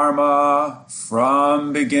karma,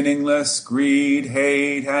 from beginningless greed,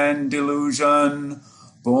 hate, and delusion,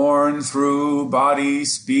 born through body,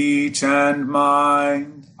 speech, and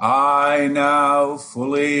mind, I now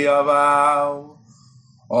fully avow.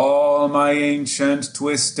 All my ancient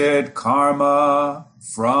twisted karma,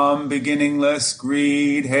 from beginningless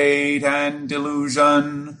greed, hate, and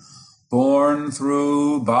delusion, born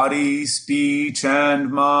through body, speech,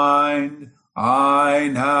 and mind, I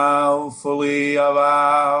now fully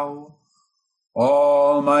avow.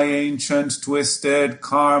 All my ancient twisted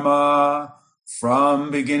karma,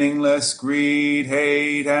 from beginningless greed,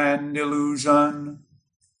 hate, and delusion,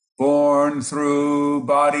 born through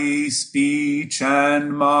body, speech,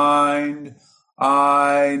 and mind,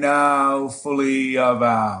 I now fully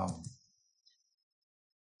avow.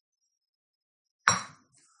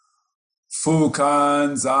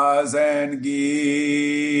 Fukan Zazen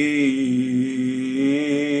Gi.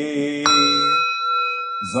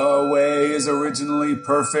 The way is originally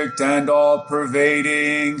perfect and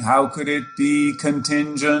all-pervading. How could it be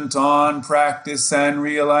contingent on practice and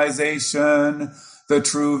realization? The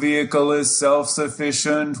true vehicle is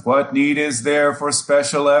self-sufficient. What need is there for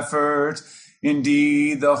special effort?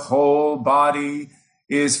 Indeed, the whole body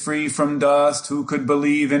is free from dust. Who could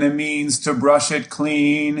believe in a means to brush it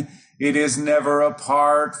clean? It is never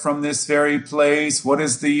apart from this very place. What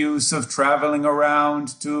is the use of traveling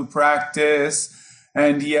around to practice?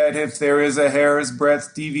 And yet, if there is a hair's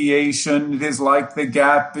breadth deviation, it is like the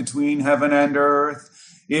gap between heaven and earth.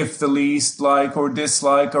 If the least like or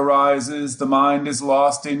dislike arises, the mind is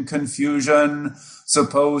lost in confusion.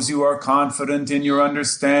 Suppose you are confident in your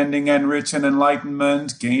understanding and rich in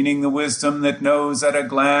enlightenment, gaining the wisdom that knows at a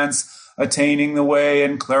glance, attaining the way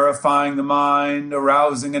and clarifying the mind,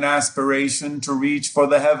 arousing an aspiration to reach for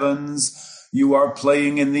the heavens. You are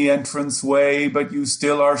playing in the entrance way, but you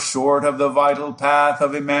still are short of the vital path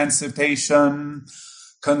of emancipation.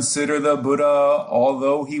 Consider the Buddha.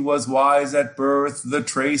 Although he was wise at birth, the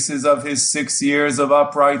traces of his 6 years of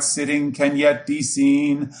upright sitting can yet be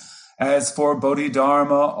seen. As for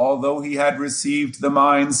Bodhidharma, although he had received the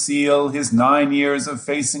mind seal, his 9 years of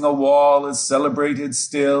facing a wall is celebrated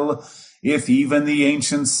still. If even the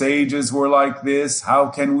ancient sages were like this, how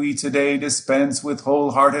can we today dispense with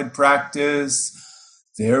wholehearted practice?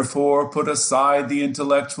 Therefore, put aside the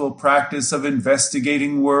intellectual practice of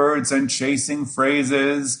investigating words and chasing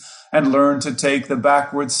phrases, and learn to take the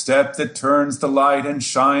backward step that turns the light and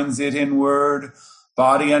shines it inward.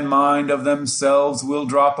 Body and mind of themselves will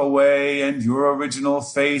drop away, and your original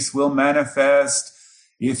face will manifest.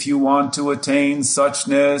 If you want to attain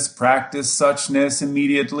suchness, practice suchness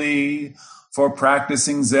immediately. For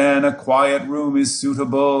practicing Zen, a quiet room is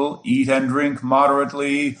suitable. Eat and drink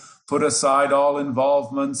moderately. Put aside all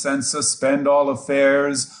involvements and suspend all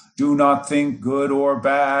affairs. Do not think good or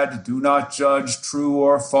bad. Do not judge true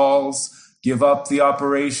or false. Give up the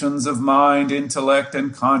operations of mind, intellect,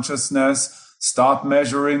 and consciousness. Stop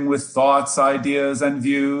measuring with thoughts, ideas, and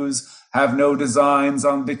views. Have no designs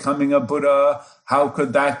on becoming a Buddha. How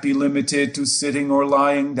could that be limited to sitting or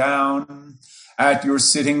lying down? At your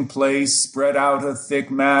sitting place, spread out a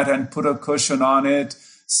thick mat and put a cushion on it.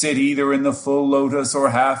 Sit either in the full lotus or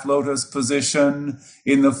half lotus position.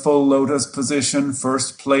 In the full lotus position,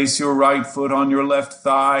 first place your right foot on your left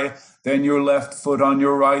thigh, then your left foot on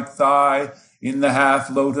your right thigh. In the half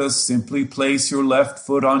lotus, simply place your left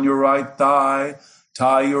foot on your right thigh.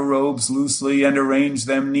 Tie your robes loosely and arrange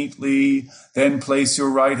them neatly. Then place your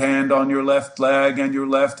right hand on your left leg and your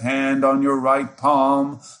left hand on your right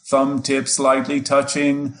palm, thumb tips lightly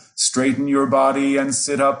touching. Straighten your body and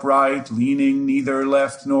sit upright, leaning neither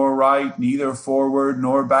left nor right, neither forward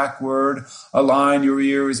nor backward. Align your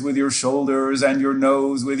ears with your shoulders and your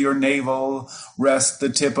nose with your navel. Rest the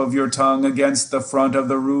tip of your tongue against the front of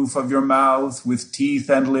the roof of your mouth, with teeth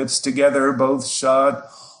and lips together, both shut.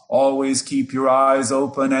 Always keep your eyes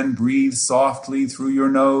open and breathe softly through your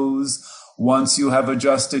nose. Once you have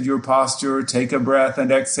adjusted your posture, take a breath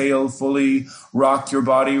and exhale fully. Rock your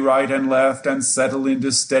body right and left and settle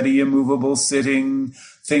into steady, immovable sitting.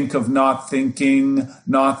 Think of not thinking,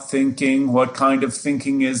 not thinking. What kind of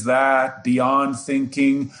thinking is that? Beyond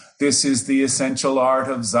thinking. This is the essential art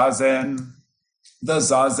of Zazen. The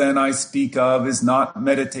Zazen I speak of is not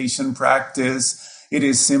meditation practice. It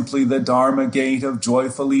is simply the Dharma gate of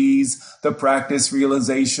joyful ease, the practice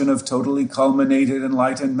realization of totally culminated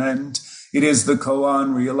enlightenment. It is the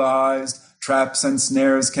koan realized. Traps and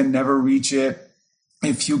snares can never reach it.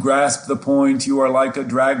 If you grasp the point, you are like a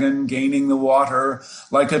dragon gaining the water,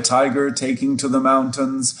 like a tiger taking to the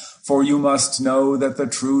mountains, for you must know that the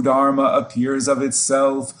true Dharma appears of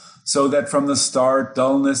itself, so that from the start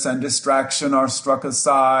dullness and distraction are struck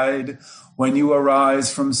aside. When you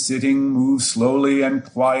arise from sitting, move slowly and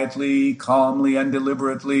quietly, calmly and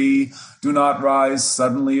deliberately. Do not rise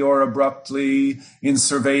suddenly or abruptly. In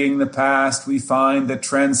surveying the past, we find the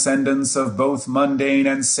transcendence of both mundane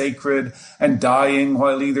and sacred, and dying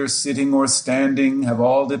while either sitting or standing have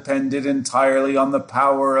all depended entirely on the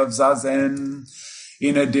power of Zazen.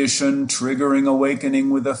 In addition, triggering awakening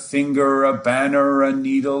with a finger, a banner, a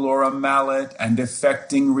needle, or a mallet, and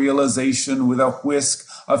effecting realization with a whisk,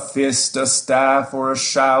 a fist, a staff, or a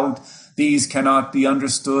shout, these cannot be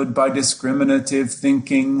understood by discriminative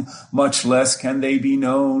thinking, much less can they be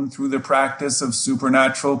known through the practice of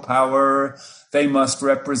supernatural power. They must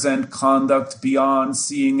represent conduct beyond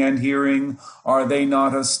seeing and hearing. Are they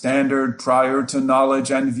not a standard prior to knowledge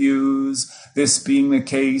and views? This being the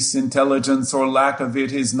case, intelligence or lack of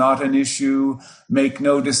it is not an issue. Make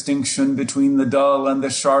no distinction between the dull and the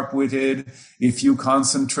sharp-witted. If you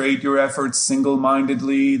concentrate your efforts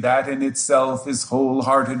single-mindedly, that in itself is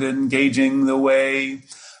wholehearted engaging the way.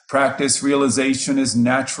 Practice realization is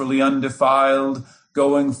naturally undefiled.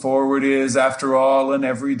 Going forward is, after all, an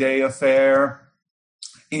everyday affair.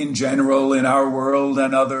 In general, in our world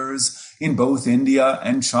and others, in both India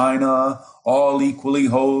and China, all equally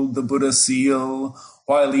hold the Buddha seal.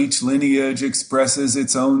 While each lineage expresses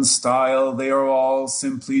its own style, they are all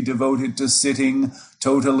simply devoted to sitting,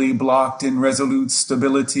 totally blocked in resolute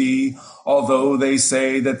stability. Although they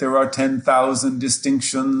say that there are 10,000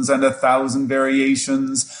 distinctions and 1,000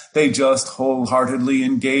 variations, they just wholeheartedly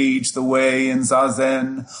engage the way in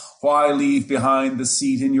Zazen. Why leave behind the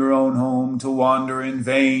seat in your own home to wander in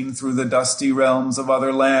vain through the dusty realms of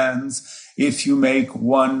other lands? If you make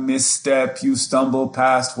one misstep, you stumble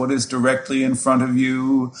past what is directly in front of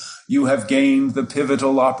you. You have gained the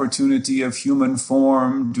pivotal opportunity of human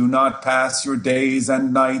form. Do not pass your days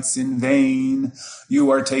and nights in vain. You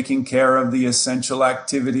are taking care of the essential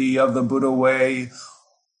activity of the Buddha way.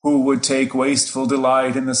 Who would take wasteful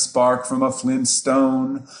delight in the spark from a flint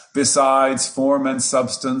stone? Besides, form and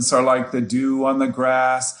substance are like the dew on the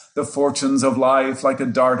grass, the fortunes of life like a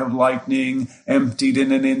dart of lightning, emptied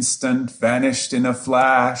in an instant, vanished in a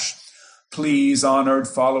flash. Please, honored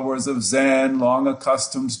followers of Zen, long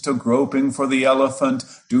accustomed to groping for the elephant,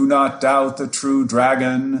 do not doubt the true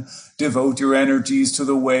dragon. Devote your energies to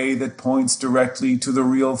the way that points directly to the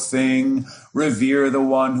real thing. Revere the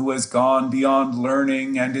one who has gone beyond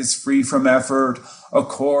learning and is free from effort.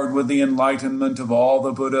 Accord with the enlightenment of all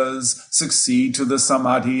the Buddhas. Succeed to the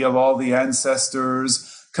samadhi of all the ancestors.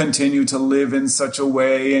 Continue to live in such a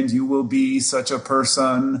way and you will be such a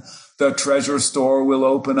person. The treasure store will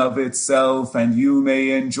open of itself and you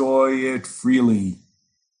may enjoy it freely.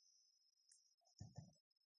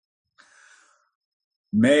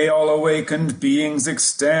 May all awakened beings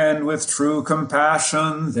extend with true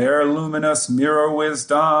compassion their luminous mirror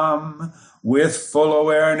wisdom. With full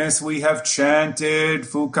awareness we have chanted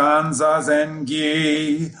Fukan Zazen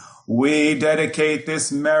Gi. We dedicate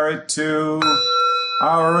this merit to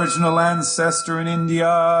our original ancestor in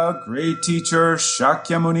India, great teacher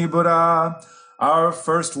Shakyamuni Buddha, our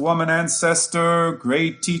first woman ancestor,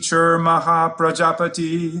 great teacher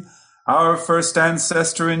Mahaprajapati, our first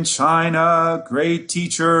ancestor in China, great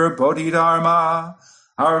teacher Bodhidharma,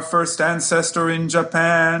 our first ancestor in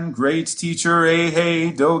Japan, great teacher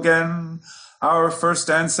Eihei Dogen, our first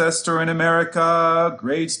ancestor in America,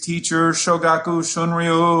 great teacher Shogaku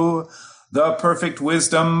Shunryu, the perfect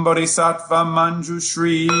wisdom Bodhisattva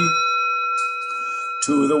Manjushri,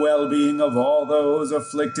 to the well-being of all those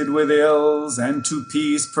afflicted with ills, and to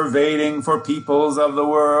peace pervading for peoples of the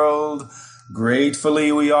world.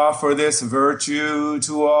 Gratefully we offer this virtue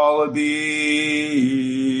to all beings,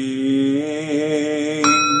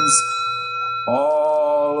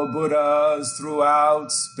 all Buddhas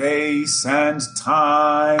throughout space and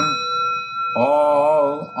time,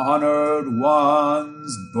 all honored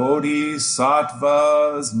ones,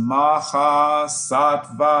 bodhisattvas,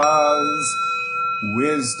 mahasattvas,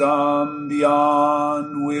 wisdom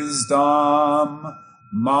beyond wisdom,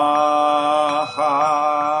 mahaprajna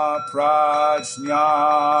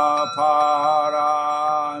paramita.